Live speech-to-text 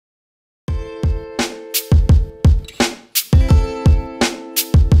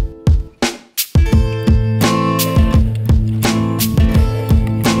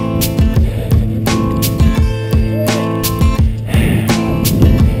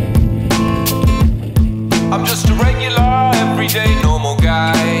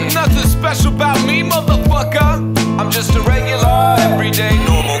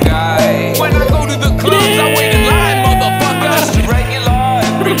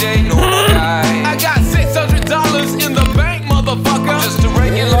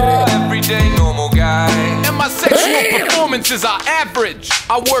expenses are average.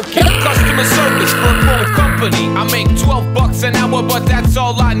 I work in customer service for a phone company. I make $12 an hour, but that's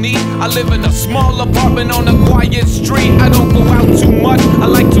all I need. I live in a small apartment on a quiet street. I don't go out too much, I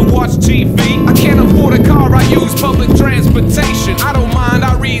like to watch TV. I can't afford a car, I use public transportation. I don't mind,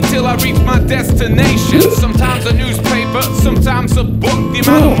 I read till I reach my destination. Sometimes a newspaper, sometimes a book. The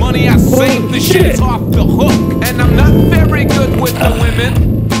amount of money I save, the shit is off the hook. And I'm not very good with the women.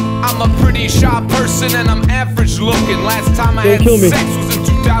 I'm a pretty shy person and I'm average looking. Last time I had sex was in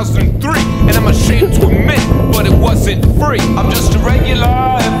 2003, and I'm ashamed to admit, but it wasn't free. I'm just a regular,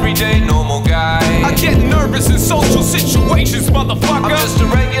 everyday, normal guy. I get nervous in social situations, motherfucker. I'm just a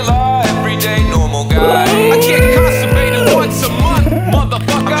regular, everyday, normal guy. I get constipated once a month,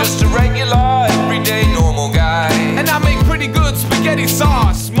 motherfucker. I'm just a regular, everyday, normal guy. And I make pretty good spaghetti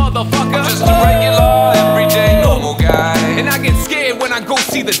sauce, motherfucker. I'm just a regular, everyday, normal guy. And I get scared when I go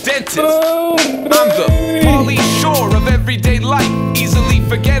see the dentist. I'm the Pauly Shore of everyday life, easily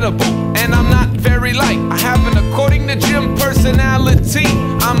forgettable, and I'm not very light. I have an according to Jim personality.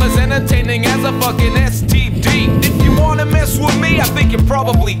 I'm as entertaining as a fucking STD. If you wanna mess with me, I think you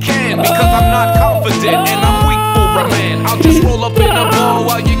probably can, because I'm not confident and I'm weak for a man. I'll just roll up in a ball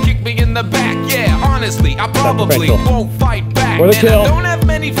while you kick me in the back. Yeah, honestly, I probably won't fight back. And I don't have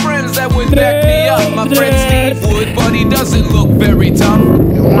many friends that would back me up. My friend Steve would, but he doesn't look very tough.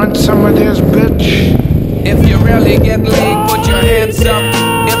 You want some of this, bitch? If you rarely get laid, put your hands up.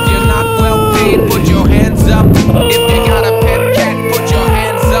 If you're not well paid, put your hands up. If you got a pet cat, put your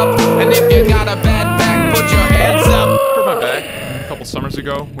hands up. And if you got a bad back, put your hands up. Hurt my back a couple summers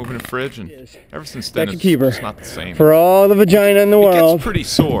ago, moving a fridge, and ever since then it's not the same. For all the vagina in the world. It gets pretty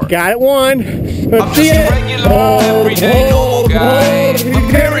sore. Got it one. I'm just a regular, everyday, normal guy.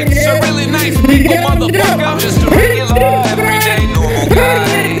 My parents are really nice people, motherfucker. I'm just a regular, everyday, normal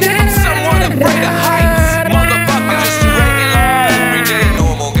guy. I'm somewhat afraid of heights, motherfucker. I'm just a regular, everyday,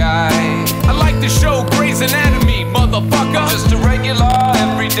 normal guy. I like the show Grey's Anatomy, motherfucker. I'm just a regular,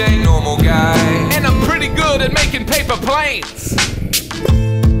 everyday, normal guy. And I'm pretty good at making paper planes.